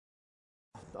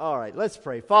All right, let's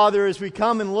pray. Father, as we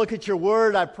come and look at your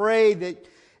word, I pray that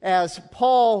as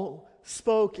Paul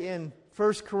spoke in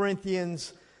 1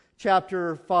 Corinthians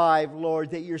chapter 5,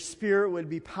 Lord, that your Spirit would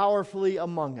be powerfully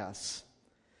among us.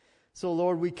 So,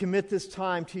 Lord, we commit this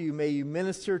time to you. May you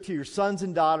minister to your sons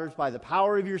and daughters by the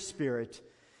power of your Spirit.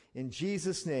 In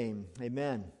Jesus' name,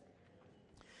 amen.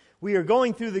 We are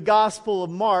going through the Gospel of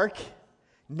Mark,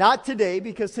 not today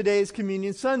because today is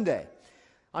Communion Sunday.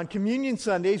 On Communion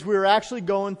Sundays, we're actually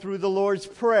going through the Lord's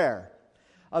Prayer.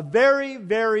 A very,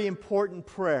 very important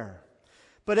prayer.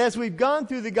 But as we've gone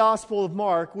through the Gospel of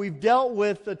Mark, we've dealt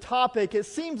with the topic, it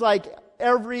seems like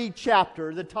every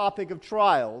chapter, the topic of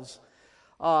trials.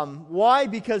 Why?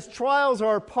 Because trials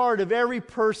are a part of every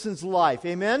person's life.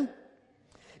 Amen?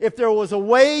 If there was a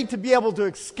way to be able to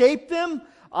escape them,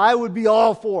 I would be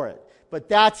all for it. But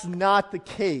that's not the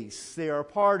case. They are a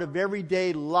part of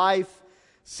everyday life,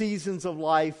 seasons of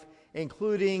life,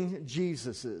 including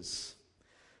Jesus's.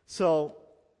 So,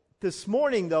 this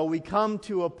morning, though, we come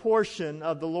to a portion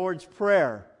of the Lord's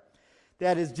Prayer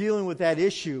that is dealing with that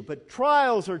issue. But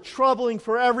trials are troubling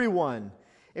for everyone.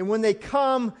 And when they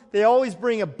come, they always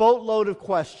bring a boatload of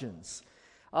questions.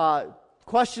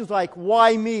 Questions like,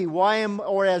 why me?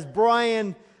 Or as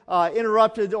Brian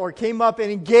interrupted or came up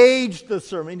and engaged the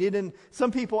sermon.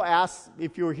 Some people asked,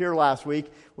 if you were here last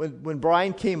week, when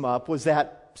Brian came up, was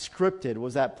that scripted?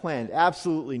 Was that planned?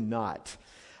 Absolutely not.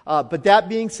 But that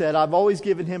being said, I've always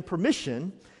given him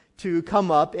permission to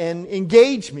come up and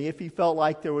engage me if he felt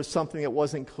like there was something that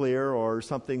wasn't clear or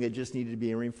something that just needed to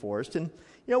be reinforced. And,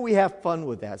 we have fun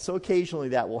with that. So occasionally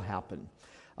that will happen.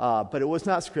 But it was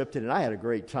not scripted, and I had a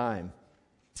great time.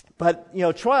 But,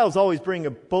 trials always bring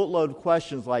a boatload of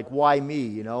questions like, why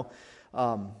me,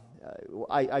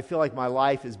 I feel like my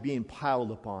life is being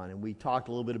piled upon, and we talked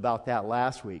a little bit about that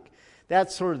last week.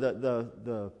 That's sort of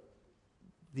the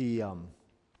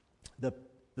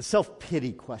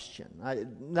self-pity question.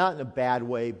 Not in a bad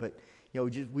way, but,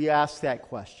 we ask that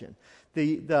question.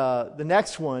 The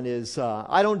next one is,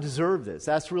 I don't deserve this.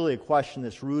 That's really a question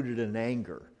that's rooted in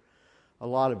anger. A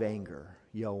lot of anger,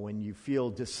 when you feel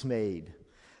dismayed.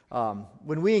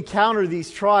 When we encounter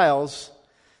these trials,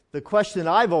 the question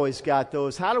I've always got, though,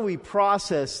 is how do we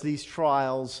process these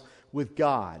trials with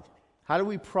God? How do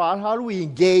we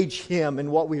engage Him in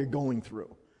what we are going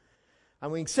through?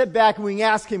 And we can sit back and we can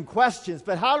ask Him questions,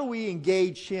 but how do we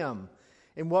engage Him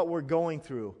in what we're going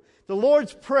through? The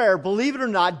Lord's Prayer, believe it or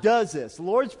not, does this. The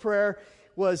Lord's Prayer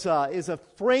is a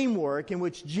framework in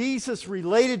which Jesus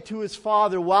related to His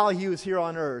Father while He was here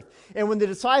on earth. And when the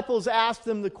disciples asked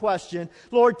Him the question,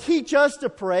 Lord, teach us to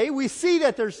pray, we see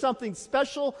that there's something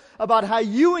special about how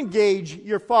you engage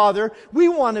your Father. We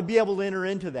want to be able to enter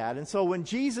into that. And so when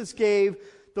Jesus gave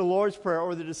the Lord's Prayer,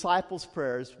 or the disciples'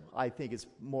 prayers, I think it's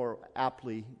more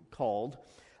aptly called,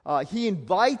 He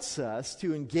invites us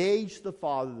to engage the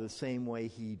Father the same way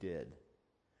He did.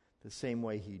 The same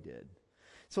way He did.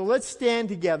 So let's stand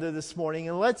together this morning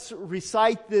and let's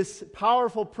recite this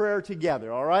powerful prayer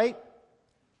together, all right?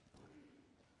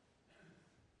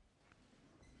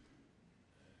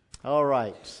 All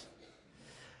right.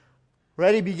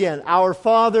 Ready, begin. Our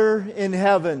Father in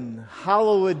heaven,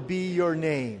 hallowed be your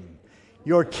name.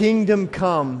 Your kingdom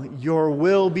come, your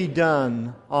will be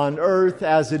done on earth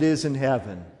as it is in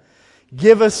heaven.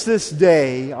 Give us this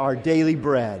day our daily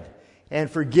bread,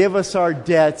 and forgive us our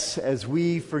debts as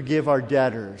we forgive our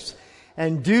debtors.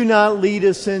 And do not lead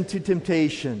us into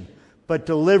temptation, but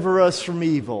deliver us from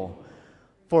evil.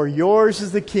 For yours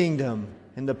is the kingdom,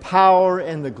 and the power,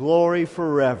 and the glory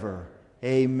forever.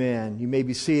 Amen. You may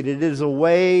be seated. It is a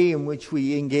way in which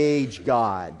we engage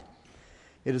God.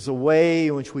 It is a way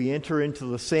in which we enter into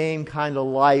the same kind of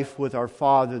life with our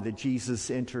Father that Jesus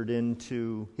entered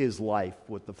into His life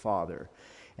with the Father.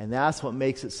 And that's what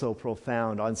makes it so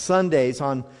profound. On Sundays,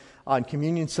 on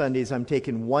Communion Sundays, I'm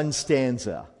taking one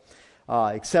stanza.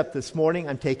 Except this morning,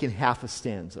 I'm taking half a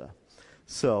stanza.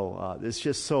 So it's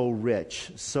just so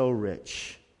rich, so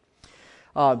rich.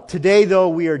 Today, though,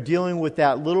 we are dealing with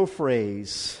that little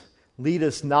phrase, lead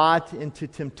us not into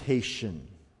temptation.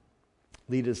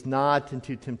 Lead us not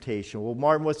into temptation. Well,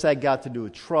 Martin, what's that got to do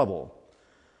with trouble?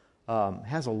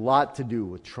 Has a lot to do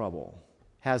with trouble.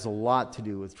 Has a lot to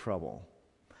do with trouble.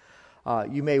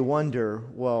 You may wonder,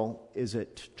 well, is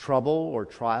it trouble or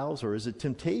trials, or is it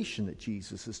temptation that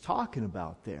Jesus is talking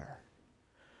about there?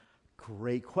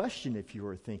 Great question if you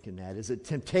were thinking that. Is it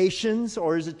temptations,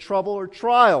 or is it trouble or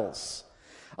trials?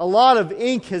 A lot of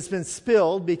ink has been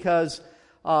spilled because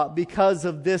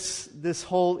of this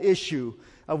whole issue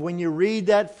of when you read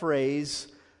that phrase,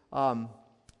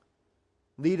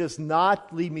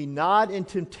 Lead me not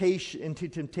into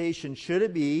temptation. Should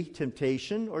it be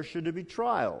temptation or should it be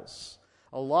trials?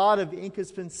 A lot of ink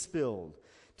has been spilled.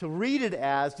 To read it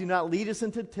as, do not lead us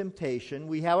into temptation,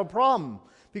 we have a problem.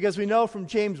 Because we know from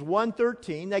James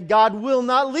 1:13 that God will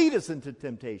not lead us into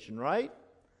temptation, right?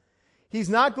 He's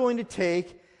not going to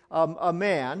take a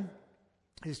man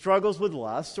who struggles with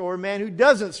lust or a man who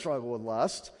doesn't struggle with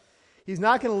lust. He's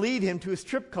not going to lead him to a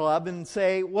strip club and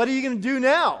say, what are you going to do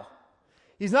now?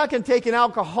 He's not going to take an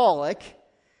alcoholic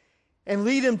and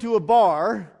lead him to a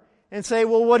bar and say,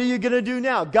 well, what are you going to do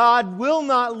now? God will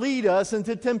not lead us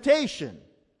into temptation.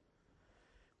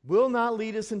 Will not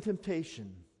lead us in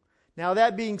temptation. Now,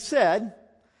 that being said,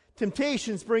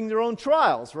 temptations bring their own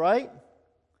trials, right?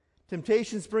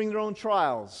 Temptations bring their own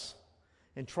trials.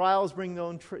 And trials bring their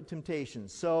own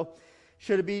temptations. So,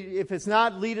 should it be, if it's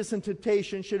not lead us into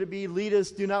temptation, should it be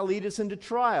do not lead us into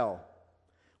trial?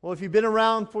 Well, if you've been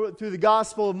around through the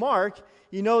Gospel of Mark,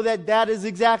 you know that is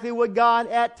exactly what God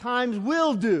at times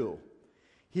will do.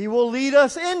 He will lead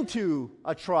us into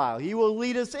a trial. He will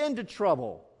lead us into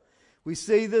trouble. We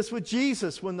see this with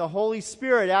Jesus when the Holy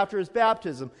Spirit, after His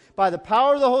baptism, by the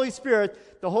power of the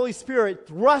Holy Spirit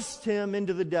thrust Him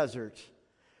into the desert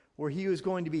where He was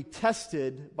going to be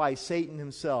tested by Satan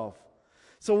himself.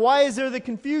 So why is there the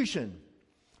confusion?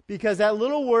 Because that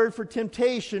little word for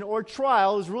temptation or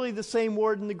trial is really the same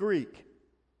word in the Greek.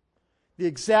 The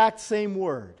exact same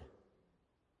word.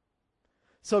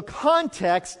 So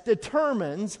context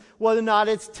determines whether or not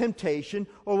it's temptation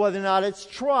or whether or not it's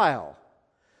trial.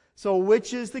 So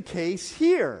which is the case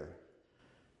here?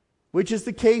 Which is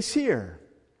the case here?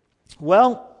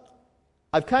 Well,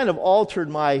 I've kind of altered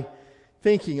my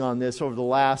thinking on this over the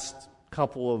last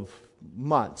couple of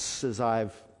months as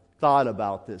I've thought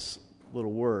about this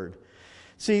little word.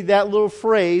 See, that little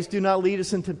phrase, do not lead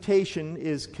us in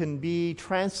temptation, can be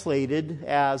translated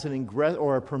as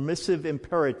a permissive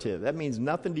imperative. That means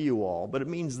nothing to you all, but it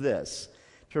means this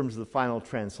in terms of the final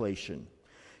translation.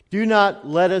 Do not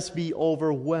let us be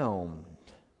overwhelmed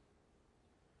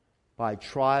by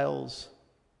trials,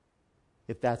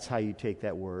 if that's how you take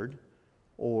that word,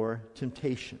 or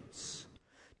temptations.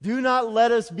 Do not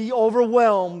let us be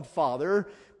overwhelmed, Father,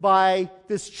 by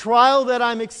this trial that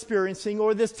I'm experiencing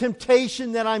or this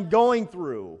temptation that I'm going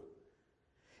through.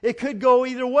 It could go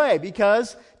either way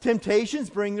because temptations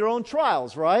bring their own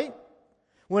trials, right?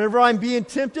 Whenever I'm being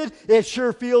tempted, it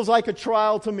sure feels like a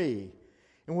trial to me.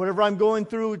 And whenever I'm going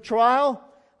through a trial,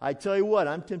 I tell you what,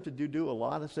 I'm tempted to do a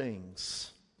lot of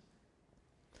things.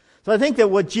 So I think that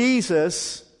what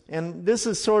Jesus, and this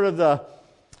is sort of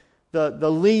the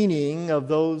leaning of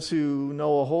those who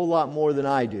know a whole lot more than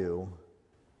I do,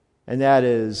 and that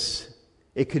is,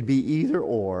 it could be either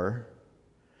or,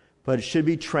 but it should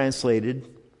be translated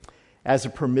as a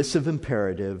permissive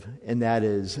imperative, and that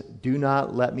is, do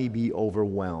not let me be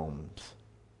overwhelmed.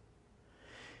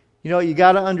 You know, you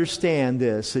got to understand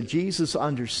this, that Jesus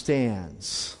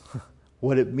understands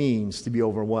what it means to be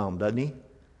overwhelmed, doesn't He?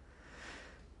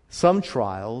 Some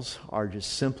trials are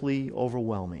just simply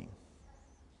overwhelming.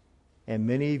 And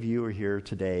many of you are here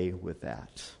today with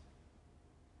that.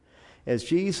 As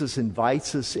Jesus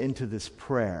invites us into this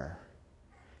prayer,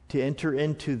 to enter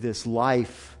into this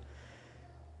life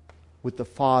with the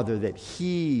Father that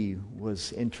He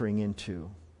was entering into,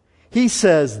 He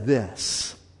says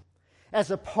this, as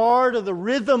a part of the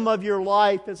rhythm of your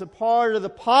life, as a part of the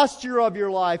posture of your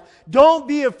life, don't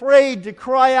be afraid to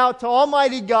cry out to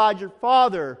Almighty God, your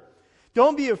Father.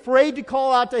 Don't be afraid to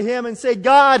call out to Him and say,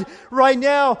 God, right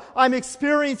now I'm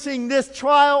experiencing this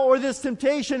trial or this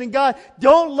temptation, and God,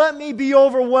 don't let me be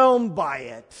overwhelmed by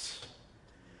it.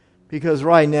 Because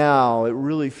right now it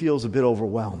really feels a bit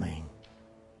overwhelming.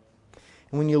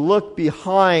 And when you look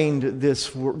behind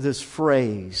this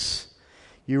phrase,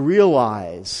 you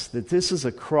realize that this is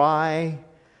a cry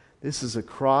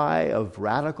of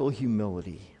radical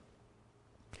humility.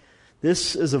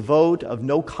 This is a vote of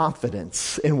no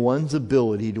confidence in one's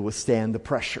ability to withstand the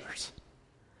pressures.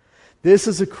 This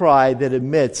is a cry that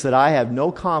admits that I have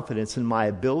no confidence in my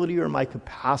ability or my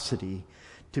capacity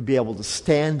to be able to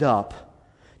stand up,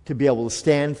 to be able to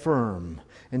stand firm,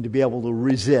 and to be able to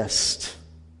resist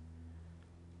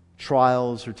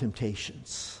trials or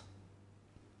temptations.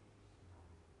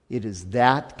 It is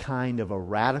that kind of a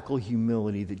radical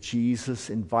humility that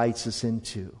Jesus invites us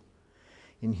into.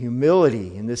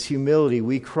 In this humility,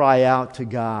 we cry out to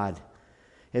God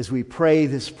as we pray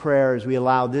this prayer, as we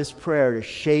allow this prayer to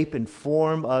shape and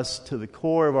form us to the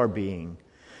core of our being.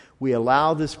 We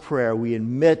allow this prayer, we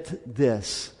admit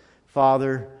this,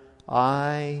 Father,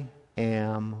 I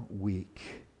am weak.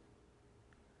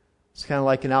 It's kind of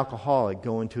like an alcoholic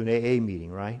going to an AA meeting,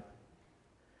 right?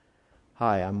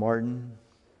 Hi, I'm Martin.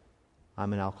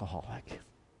 I'm an alcoholic.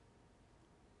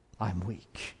 I'm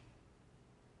weak.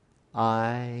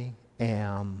 I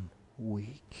am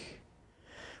weak.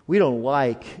 We don't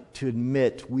like to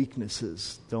admit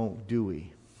weaknesses, do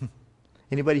we?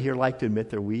 Anybody here like to admit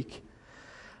they're weak?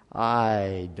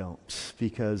 I don't,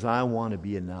 because I want to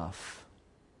be enough.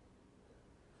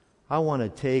 I want to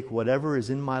take whatever is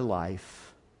in my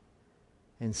life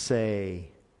and say,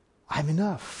 I'm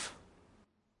enough.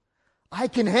 I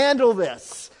can handle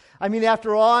this. I mean,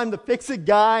 after all, I'm the fix-it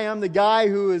guy. I'm the guy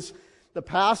who is the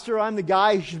pastor. I'm the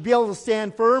guy who should be able to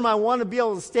stand firm. I want to be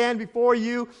able to stand before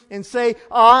you and say,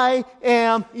 I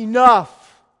am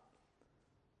enough.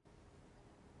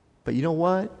 But you know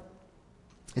what?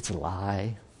 It's a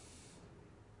lie.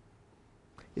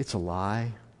 It's a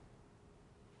lie.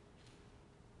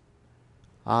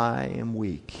 I am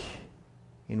weak.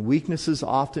 And weaknesses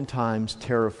oftentimes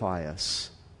terrify us.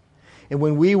 And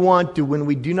when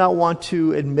we do not want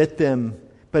to admit them,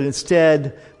 but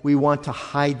instead we want to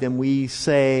hide them, we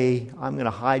say, I'm going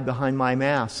to hide behind my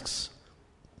masks.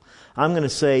 I'm going to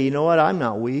say, you know what? I'm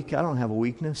not weak. I don't have a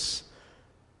weakness.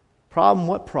 Problem?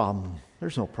 What problem?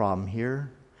 There's no problem here.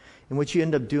 And what you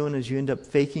end up doing is you end up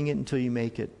faking it until you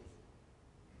make it.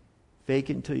 Fake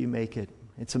it until you make it.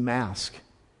 It's a mask.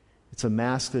 It's a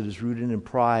mask that is rooted in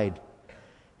pride.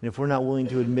 And if we're not willing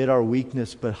to admit our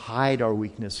weakness but hide our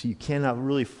weakness, you cannot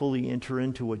really fully enter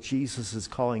into what Jesus is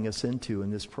calling us into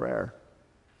in this prayer.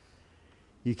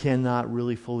 You cannot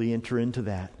really fully enter into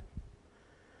that.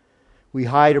 We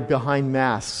hide behind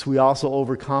masks. We also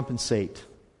overcompensate,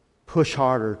 push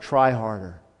harder, try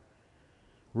harder.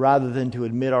 Rather than to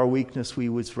admit our weakness, we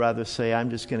would rather say, I'm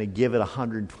just going to give it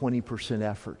 120%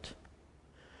 effort.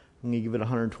 I'm going to give it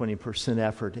 120%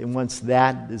 effort. And once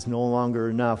that is no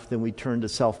longer enough, then we turn to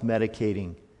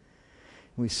self-medicating.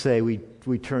 We say we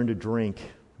turn to drink.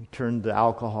 We turn to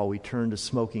alcohol. We turn to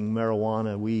smoking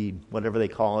marijuana, weed, whatever they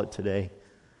call it today.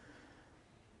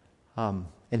 And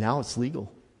now it's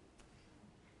legal.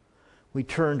 We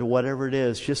turn to whatever it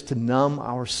is just to numb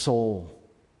our soul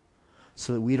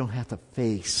so that we don't have to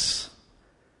face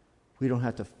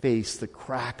the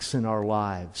cracks in our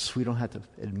lives. We don't have to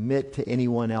admit to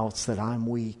anyone else that I'm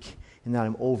weak and that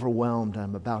I'm overwhelmed and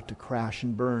I'm about to crash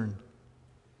and burn.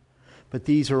 But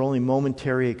these are only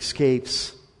momentary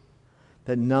escapes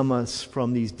that numb us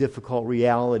from these difficult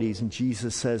realities. And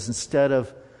Jesus says, instead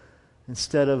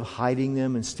of hiding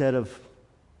them, instead of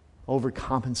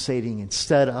overcompensating,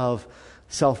 instead of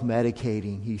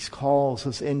self-medicating, He calls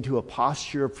us into a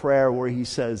posture of prayer where He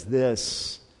says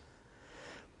this: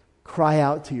 cry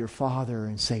out to your Father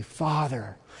and say,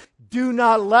 Father, do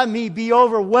not let me be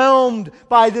overwhelmed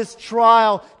by this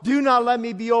trial. Do not let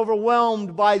me be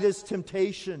overwhelmed by this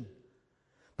temptation.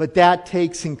 But that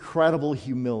takes incredible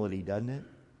humility, doesn't it?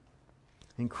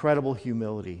 Incredible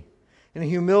humility. In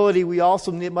humility, we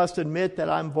also must admit that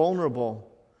I'm vulnerable.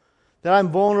 That I'm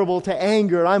vulnerable to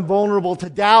anger. I'm vulnerable to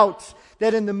doubt.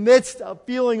 That in the midst of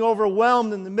feeling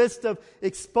overwhelmed, in the midst of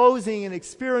exposing and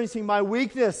experiencing my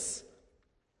weakness,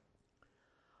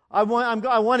 I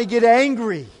want to get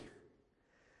angry.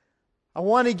 I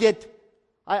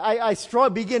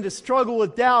begin to struggle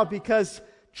with doubt because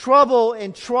trouble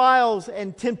and trials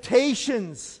and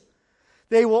temptations,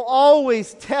 they will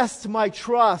always test my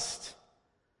trust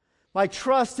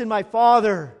in my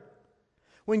Father.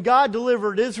 When God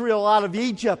delivered Israel out of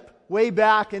Egypt way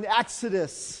back in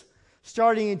Exodus,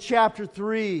 starting in chapter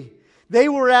 3,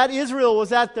 Israel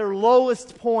was at their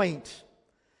lowest point.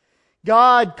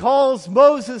 God calls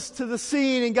Moses to the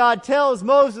scene and God tells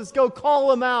Moses, go call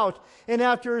them out. And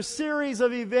after a series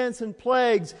of events and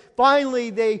plagues,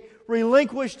 finally they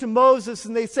relinquish to Moses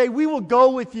and they say, we will go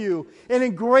with you. And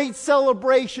in great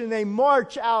celebration, they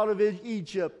march out of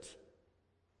Egypt.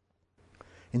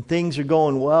 And things are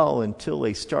going well until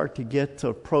they start to get to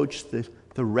approach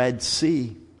the Red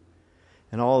Sea.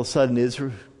 And all of a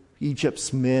sudden,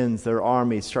 Egypt's men, their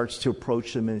army, starts to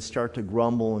approach them and start to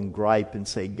grumble and gripe and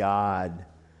say, God,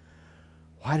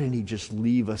 why didn't He just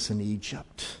leave us in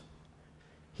Egypt?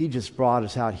 He just brought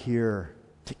us out here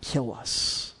to kill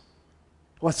us.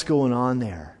 What's going on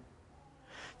there?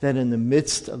 That in the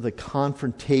midst of the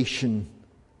confrontation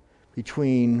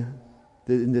in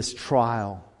this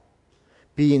trial,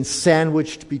 being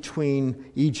sandwiched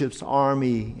between Egypt's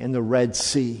army and the Red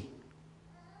Sea,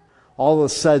 all of a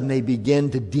sudden they begin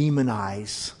to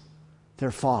demonize their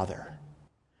father.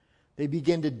 They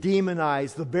begin to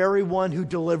demonize the very one who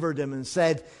delivered them and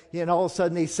said, and all of a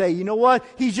sudden they say, you know what?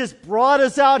 He just brought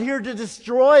us out here to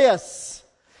destroy us.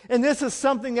 And this is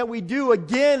something that we do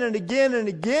again and again and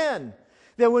again.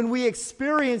 That when we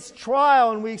experience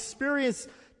trial and we experience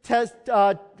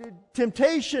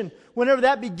temptation, whenever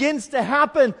that begins to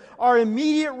happen, our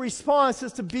immediate response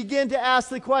is to begin to ask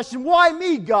the question, why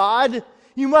me, God?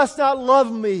 You must not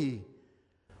love me.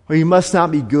 Or you must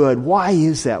not be good. Why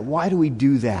is that? Why do we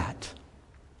do that?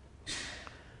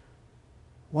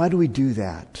 Why do we do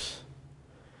that?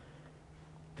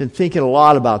 Been thinking a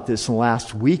lot about this in the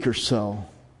last week or so,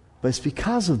 but it's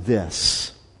because of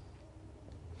this.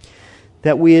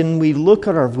 That when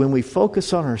we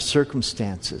focus on our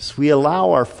circumstances, we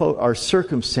allow our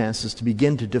circumstances to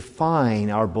begin to define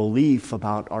our belief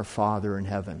about our Father in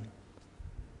heaven.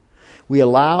 We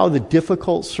allow the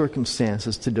difficult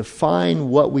circumstances to define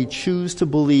what we choose to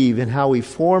believe and how we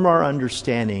form our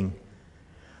understanding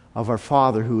of our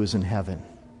Father who is in heaven.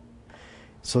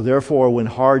 So therefore, when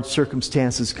hard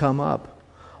circumstances come up,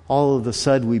 all of a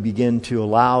sudden we begin to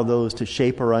allow those to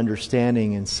shape our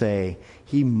understanding and say,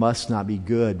 He must not be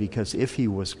good, because if He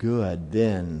was good,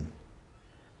 then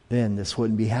this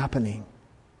wouldn't be happening.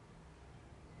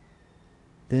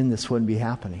 Then this wouldn't be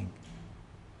happening.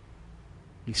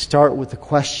 We start with the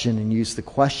question and use the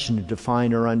question to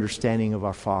define our understanding of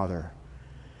our Father,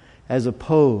 as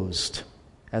opposed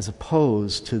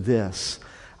to this,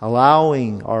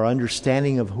 allowing our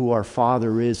understanding of who our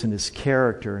Father is and His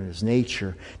character and His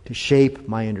nature to shape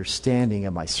my understanding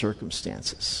of my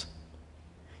circumstances.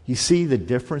 You see the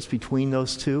difference between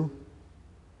those two?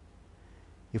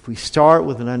 If we start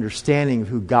with an understanding of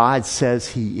who God says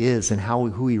He is and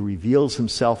who He reveals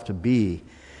Himself to be,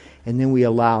 and then we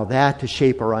allow that to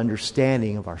shape our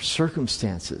understanding of our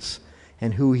circumstances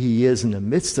and who He is in the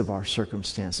midst of our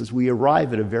circumstances, we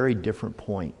arrive at a very different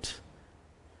point.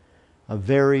 A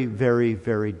very, very,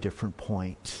 very different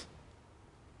point.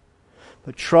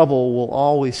 But trouble will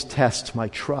always test my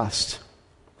trust.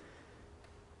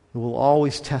 It will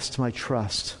always test my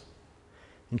trust.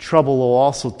 And trouble will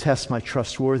also test my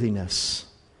trustworthiness.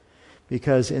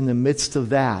 Because in the midst of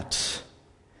that,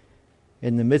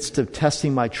 in the midst of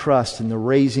testing my trust and the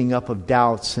raising up of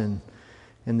doubts and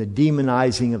the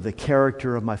demonizing of the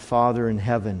character of my Father in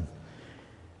heaven,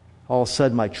 all of a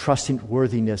sudden my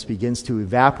trustworthiness begins to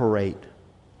evaporate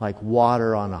like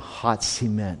water on a hot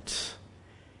cement.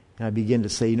 And I begin to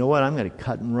say, you know what, I'm going to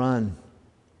cut and run.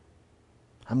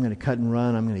 I'm going to cut and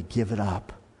run. I'm going to give it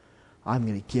up. I'm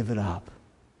going to give it up.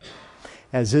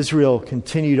 As Israel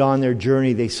continued on their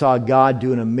journey, they saw God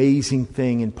do an amazing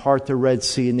thing and part the Red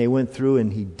Sea, and they went through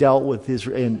and He dealt with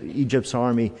Israel and Egypt's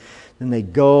army. Then they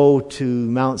go to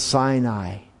Mount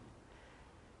Sinai,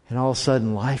 and all of a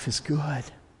sudden life is good.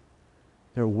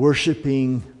 They're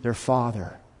worshiping their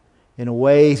Father in a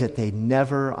way that they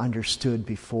never understood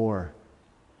before.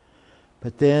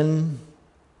 But then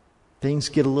things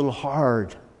get a little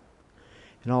hard.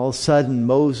 And all of a sudden,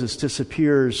 Moses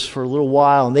disappears for a little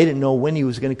while, and they didn't know when he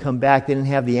was going to come back. They didn't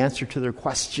have the answer to their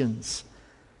questions.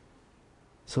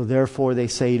 So therefore, they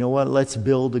say, you know what, let's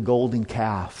build a golden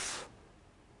calf.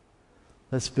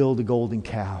 Let's build a golden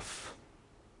calf.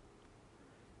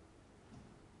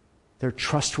 Their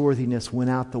trustworthiness went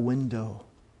out the window.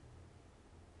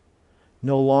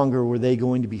 No longer were they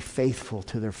going to be faithful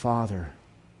to their Father.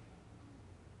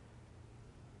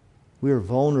 We are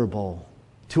vulnerable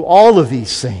to all of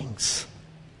these things.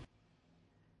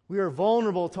 We are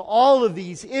vulnerable to all of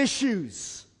these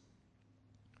issues.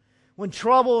 When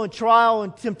trouble and trial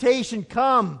and temptation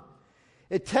come,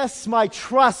 it tests my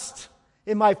trust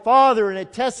in my Father, and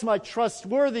it tests my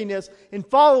trustworthiness in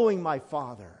following my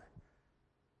Father.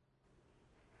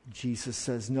 Jesus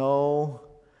says, no.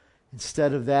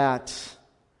 Instead of that,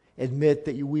 admit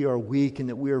that we are weak and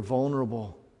that we are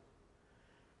vulnerable.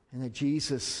 And that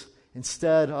Jesus,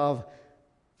 instead of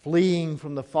fleeing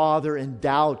from the Father in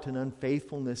doubt and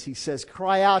unfaithfulness, He says,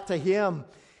 cry out to Him.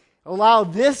 Allow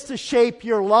this to shape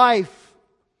your life.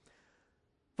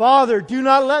 Father, do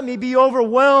not let me be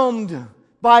overwhelmed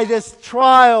by this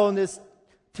trial and this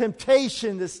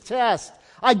temptation, this test.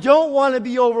 I don't want to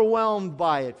be overwhelmed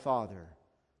by it, Father.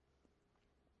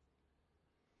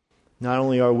 Not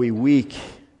only are we weak,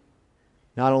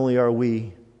 not only are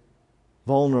we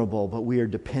vulnerable, but we are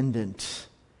dependent.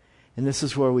 And this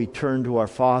is where we turn to our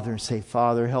Father and say,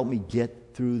 Father, help me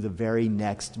get through the very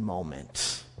next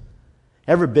moment.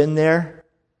 Ever been there?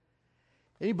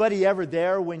 Anybody ever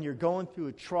there when you're going through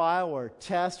a trial or a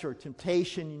test or a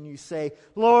temptation and you say,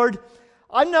 Lord,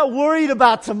 I'm not worried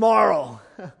about tomorrow.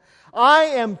 I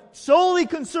am solely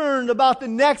concerned about the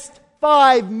next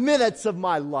 5 minutes of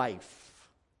my life.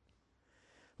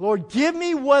 Lord, give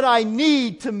me what I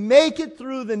need to make it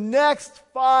through the next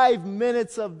 5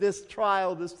 minutes of this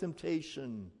trial, this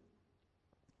temptation.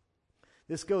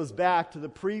 This goes back to the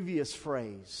previous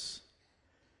phrase.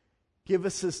 Give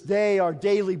us this day our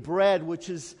daily bread, which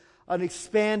is an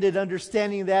expanded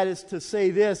understanding of that is to say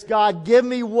this: God, give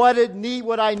me what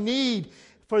I need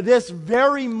for this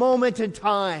very moment in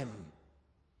time.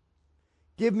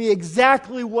 Give me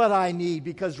exactly what I need,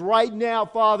 because right now,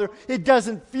 Father, it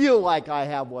doesn't feel like I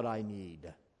have what I need.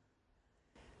 And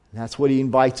that's what He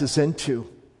invites us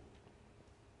into.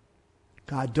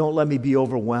 God, don't let me be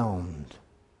overwhelmed.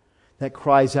 That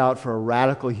cries out for a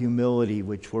radical humility,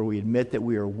 where we admit that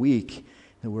we are weak,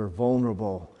 that we're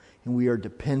vulnerable, and we are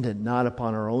dependent not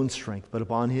upon our own strength, but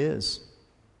upon His.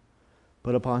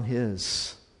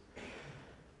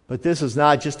 But this is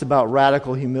not just about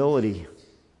radical humility.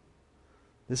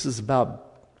 This is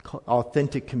about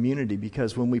authentic community,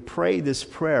 because when we pray this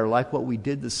prayer, like what we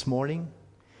did this morning,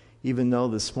 even though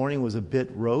this morning was a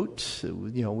bit rote,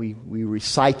 we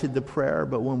recited the prayer,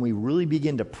 but when we really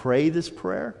begin to pray this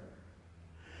prayer,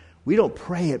 we don't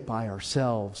pray it by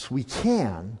ourselves. We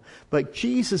can, but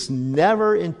Jesus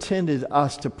never intended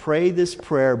us to pray this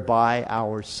prayer by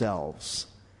ourselves.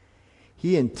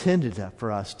 He intended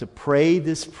for us to pray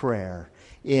this prayer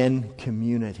in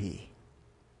community.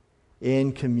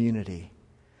 In community.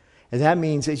 And that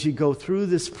means as you go through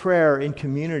this prayer in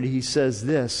community, He says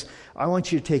this: I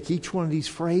want you to take each one of these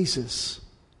phrases.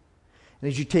 And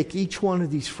as you take each one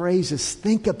of these phrases,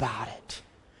 think about it.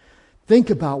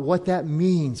 Think about what that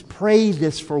means. Pray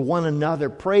this for one another.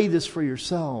 Pray this for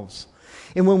yourselves.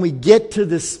 And when we get to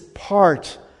this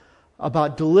part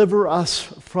about deliver us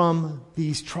from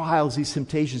these trials, these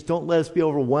temptations, don't let us be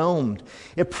overwhelmed.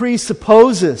 It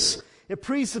presupposes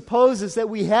that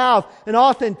we have an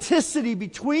authenticity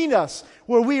between us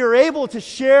where we are able to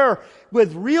share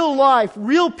with real life,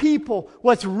 real people,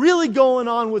 what's really going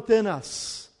on within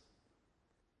us.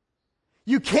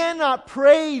 You cannot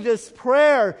pray this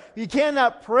prayer, you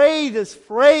cannot pray this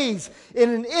phrase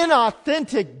in an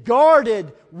inauthentic,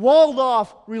 guarded,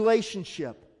 walled-off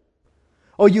relationship.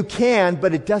 Oh, you can,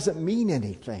 but it doesn't mean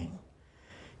anything.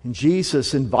 And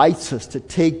Jesus invites us to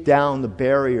take down the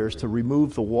barriers, to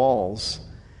remove the walls,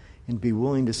 and be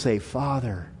willing to say,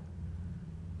 Father,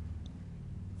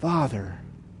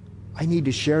 I need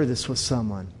to share this with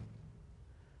someone.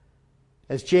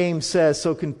 As James says,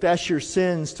 so confess your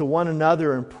sins to one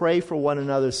another and pray for one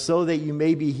another so that you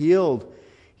may be healed.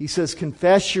 He says,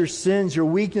 confess your sins, your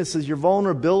weaknesses, your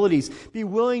vulnerabilities. Be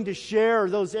willing to share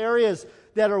those areas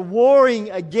that are warring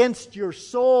against your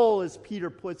soul, as Peter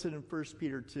puts it in 1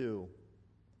 Peter 2.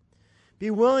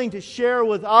 Be willing to share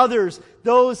with others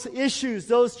those issues,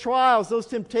 those trials, those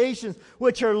temptations,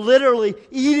 which are literally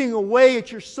eating away at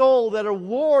your soul, that are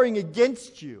warring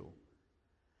against you.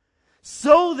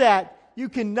 So that you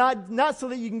can not so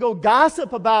that you can go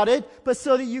gossip about it, but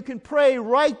so that you can pray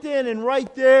right then and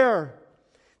right there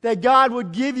that God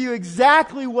would give you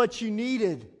exactly what you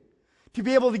needed to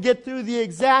be able to get through the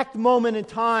exact moment in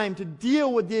time, to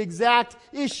deal with the exact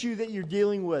issue that you're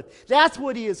dealing with. That's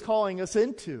what He is calling us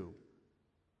into.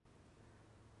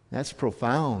 That's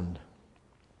profound,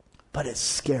 but it's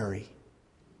scary.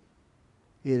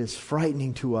 It is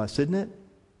frightening to us, isn't it?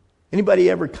 Anybody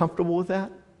ever comfortable with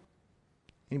that?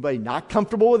 Anybody not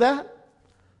comfortable with that?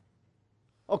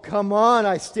 Oh, come on,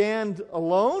 I stand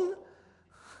alone?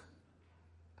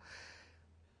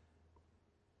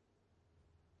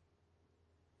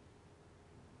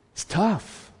 It's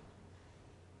tough.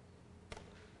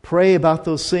 Pray about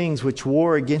those things which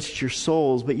war against your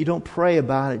souls, but you don't pray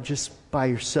about it just by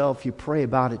yourself. You pray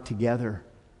about it together.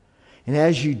 And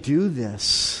as you do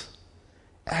this,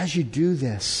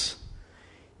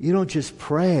 you don't just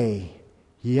pray,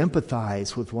 you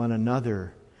empathize with one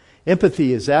another.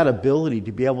 Empathy is that ability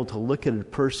to be able to look at a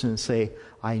person and say,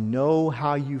 I know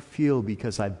how you feel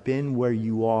because I've been where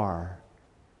you are.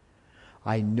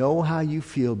 I know how you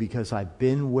feel because I've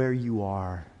been where you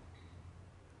are.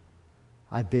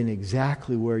 I've been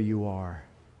exactly where you are.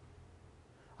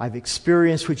 I've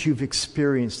experienced what you've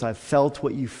experienced. I've felt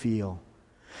what you feel.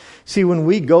 See, when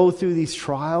we go through these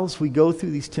trials, we go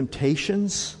through these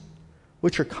temptations,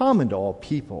 which are common to all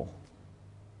people,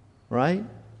 right?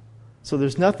 So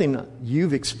there's nothing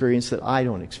you've experienced that I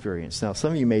don't experience. Now,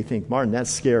 some of you may think, Martin,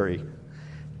 that's scary.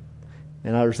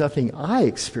 And there's nothing I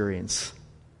experience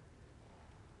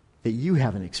that you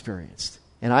haven't experienced.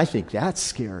 And I think that's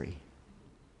scary.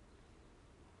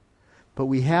 But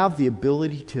we have the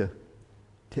ability to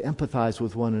empathize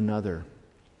with one another.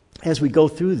 As we go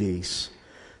through these,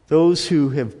 those who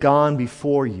have gone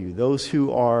before you, those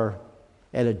who are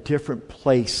at a different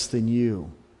place than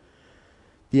you,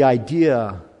 the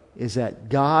idea is that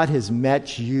God has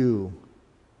met you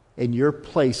in your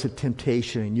place of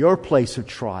temptation, in your place of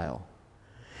trial.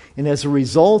 And as a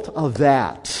result of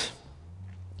that,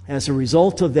 As a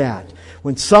result of that,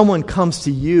 when someone comes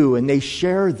to you and they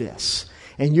share this,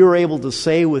 and you're able to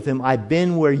say with them, I've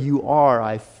been where you are,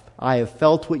 I have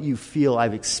felt what you feel,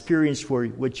 I've experienced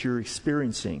what you're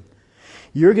experiencing,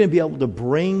 you're going to be able to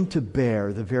bring to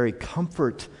bear the very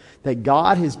comfort that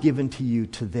God has given to you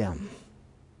to them.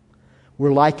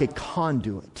 We're like a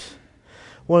conduit.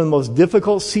 One of the most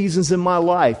difficult seasons in my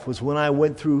life was when I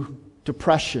went through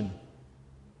depression.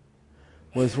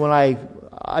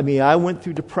 I went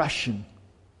through depression.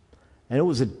 And it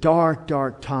was a dark,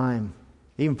 dark time.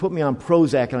 They even put me on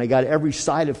Prozac and I got every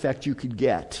side effect you could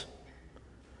get.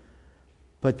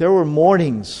 But there were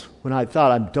mornings when I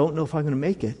thought, I don't know if I'm going to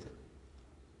make it.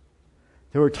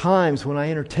 There were times when I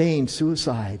entertained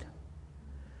suicide.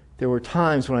 There were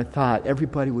times when I thought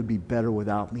everybody would be better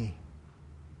without me.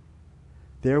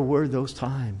 There were those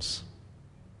times.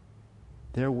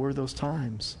 There were those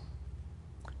times.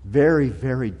 Very,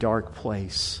 very dark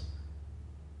place.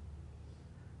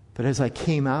 But as I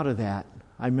came out of that,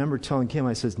 I remember telling Kim,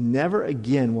 I says, never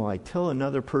again will I tell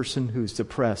another person who's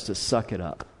depressed to suck it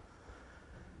up.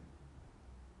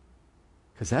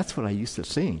 Because that's what I used to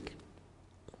think.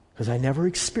 Because I never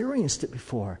experienced it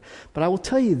before. But I will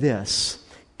tell you this,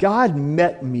 God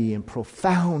met me in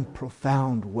profound,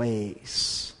 profound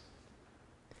ways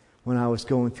when I was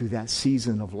going through that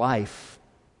season of life.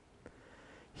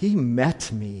 He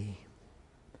met me.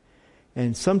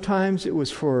 And sometimes it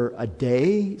was for a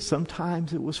day,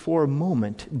 sometimes it was for a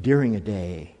moment during a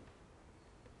day.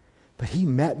 But He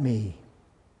met me.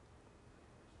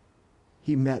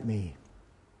 He met me.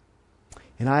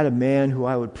 And I had a man who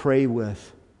I would pray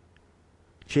with,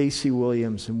 J.C.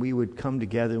 Williams, and we would come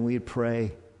together and we'd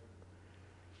pray.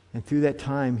 And through that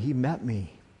time, he met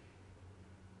me.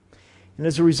 And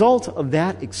as a result of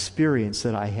that experience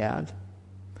that I had,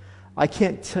 I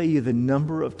can't tell you the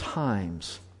number of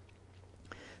times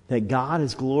that God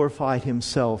has glorified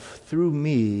Himself through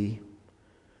me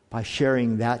by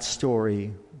sharing that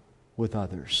story with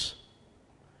others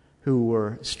who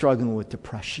were struggling with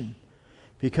depression.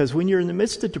 Because when you're in the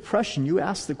midst of depression, you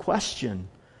ask the question,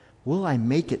 will I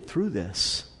make it through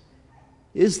this?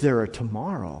 Is there a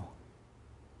tomorrow?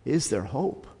 Is there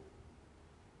hope?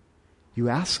 You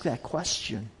ask that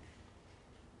question.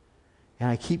 And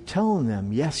I keep telling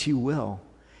them, yes, you will.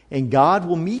 And God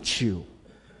will meet you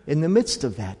in the midst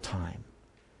of that time.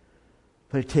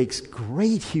 But it takes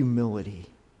great humility.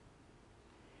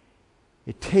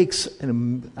 It takes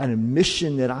an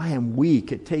admission that I am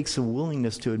weak. It takes a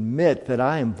willingness to admit that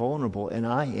I am vulnerable and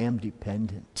I am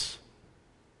dependent.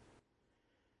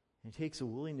 It takes a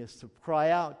willingness to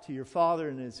cry out to your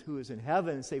Father who is in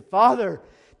heaven and say, Father,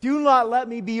 do not let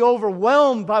me be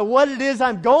overwhelmed by what it is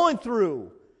I'm going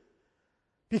through.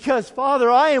 Because, Father,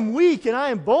 I am weak and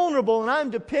I am vulnerable and I am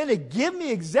dependent. Give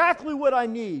me exactly what I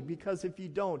need, because if you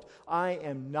don't, I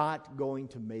am not going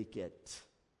to make it.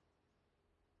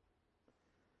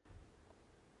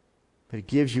 But it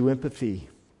gives you empathy.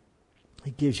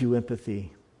 It gives you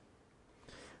empathy.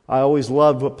 I always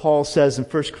loved what Paul says in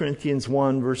 1 Corinthians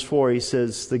 1, verse 4. He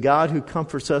says, the God who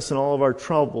comforts us in all of our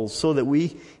troubles,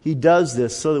 He does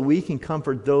this so that we can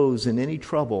comfort those in any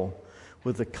trouble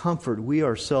with the comfort we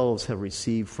ourselves have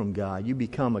received from God. You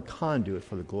become a conduit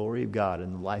for the glory of God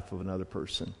in the life of another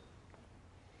person.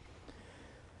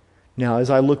 Now, as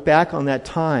I look back on that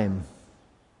time,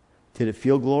 did it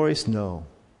feel glorious? No.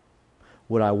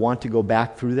 Would I want to go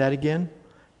back through that again?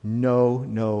 No,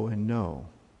 no, and no.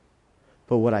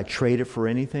 But would I trade it for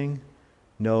anything?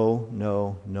 No,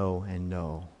 no, no, and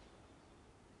no.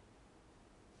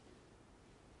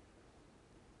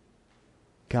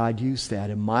 God used that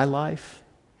in my life,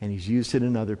 and He's used it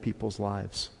in other people's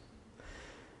lives.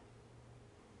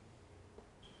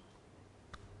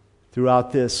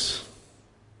 Throughout this,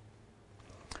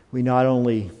 we not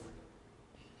only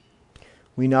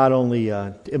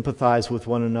empathize with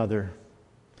one another,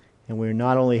 and we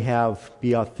not only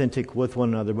be authentic with one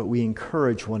another, but we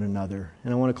encourage one another.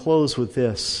 And I want to close with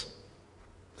this.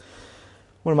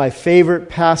 One of my favorite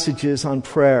passages on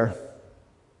prayer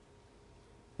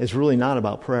is really not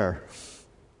about prayer.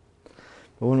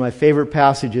 But one of my favorite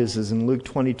passages is in Luke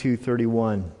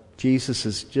 22:31. Jesus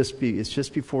it's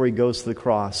just before He goes to the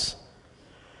cross.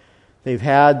 They've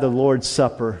had the Lord's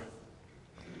Supper.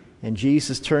 And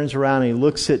Jesus turns around and He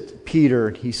looks at Peter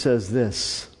and He says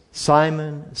this,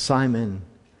 Simon, Simon.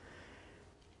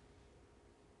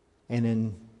 And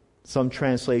in some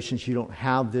translations you don't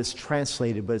have this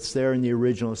translated, but it's there in the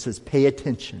original. It says, pay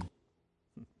attention.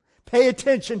 Pay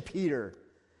attention, Peter.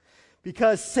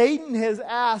 Because Satan has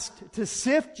asked to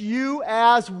sift you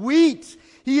as wheat.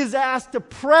 He has asked to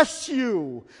press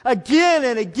you again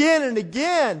and again and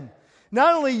again.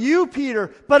 Not only you,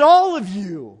 Peter, but all of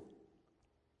you.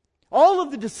 All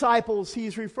of the disciples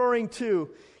he's referring to.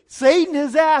 Satan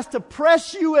has asked to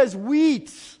press you as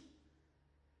wheat.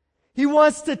 He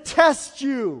wants to test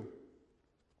you.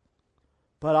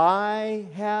 But I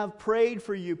have prayed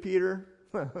for you, Peter.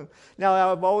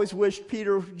 Now, I've always wished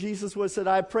Jesus would have said,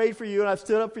 I prayed for you and I've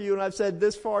stood up for you and I've said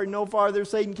this far and no farther.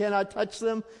 Satan cannot touch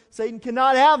them. Satan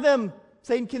cannot have them.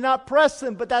 Satan cannot press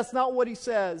them. But that's not what he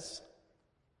says.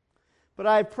 But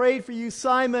I prayed for you,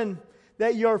 Simon,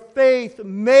 that your faith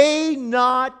may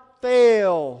not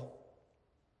fail.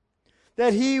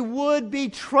 That he would be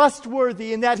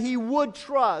trustworthy and that he would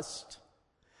trust.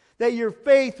 That your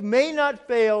faith may not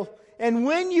fail. And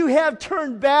when you have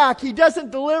turned back, he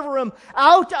doesn't deliver him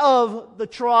out of the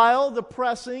trial, the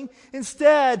pressing.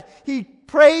 Instead, he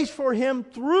prays for him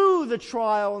through the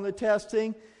trial and the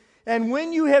testing. And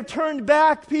when you have turned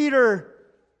back, Peter,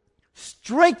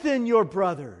 strengthen your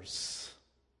brothers.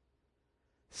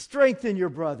 Strengthen your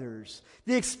brothers.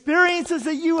 The experiences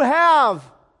that you have,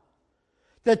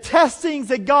 the testings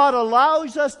that God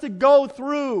allows us to go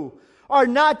through, are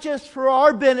not just for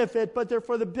our benefit, but they're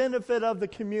for the benefit of the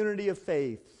community of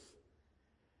faith.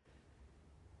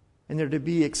 And they're to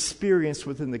be experienced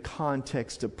within the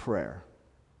context of prayer.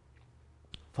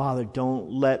 Father, don't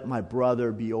let my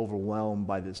brother be overwhelmed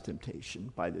by this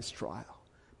temptation, by this trial.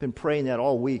 I've been praying that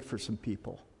all week for some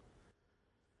people.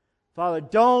 Father,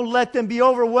 don't let them be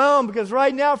overwhelmed, because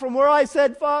right now from where I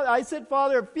said,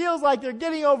 Father, it feels like they're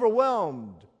getting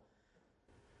overwhelmed.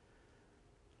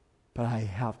 But I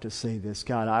have to say this,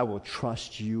 God, I will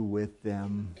trust you with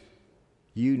them.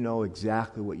 You know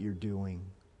exactly what you're doing.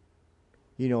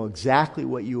 You know exactly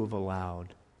what you have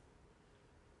allowed.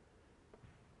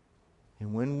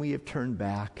 And when we have turned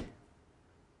back,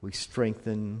 we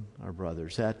strengthen our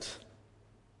brothers. That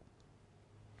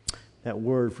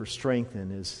word for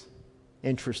strengthen is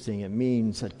interesting. It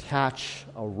means attach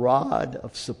a rod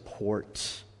of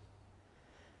support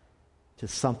to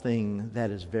something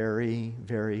that is very,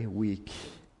 very weak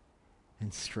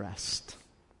and stressed.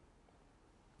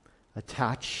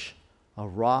 Attach a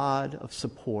rod of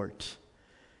support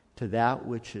to that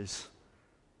which is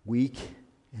weak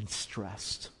and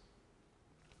stressed.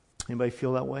 Anybody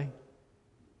feel that way?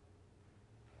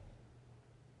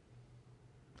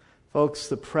 Folks,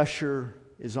 the pressure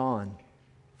is on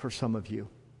for some of you.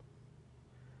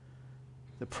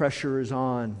 The pressure is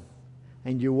on,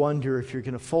 and you wonder if you're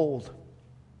going to fold.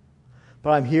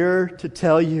 But I'm here to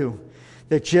tell you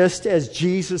that just as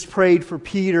Jesus prayed for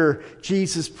Peter,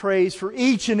 Jesus prays for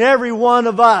each and every one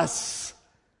of us.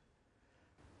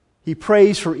 He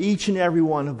prays for each and every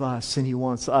one of us, and He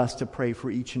wants us to pray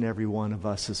for each and every one of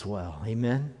us as well.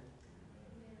 Amen?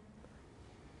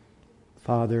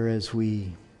 Father, as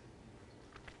we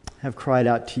have cried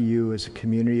out to you as a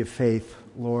community of faith,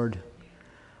 Lord,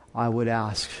 I would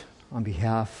ask on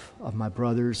behalf of my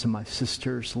brothers and my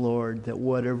sisters, Lord, that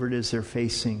whatever it is they're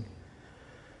facing,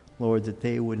 Lord, that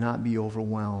they would not be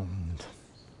overwhelmed.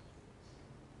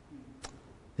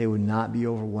 They would not be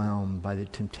overwhelmed by the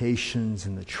temptations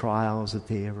and the trials that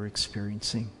they are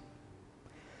experiencing.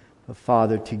 But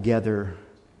Father, together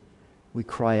we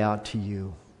cry out to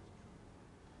you.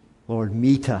 Lord,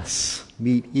 meet us.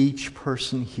 Meet each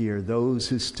person here, those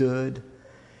who stood,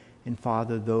 and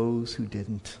Father, those who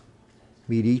didn't.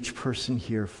 Meet each person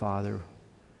here, Father,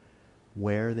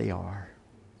 where they are.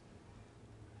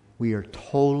 We are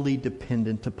totally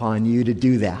dependent upon you to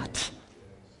do that.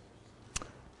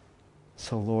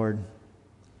 So, Lord,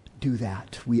 do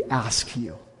that. We ask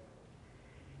you.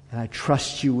 And I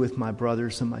trust you with my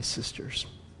brothers and my sisters.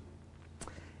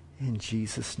 In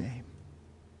Jesus' name.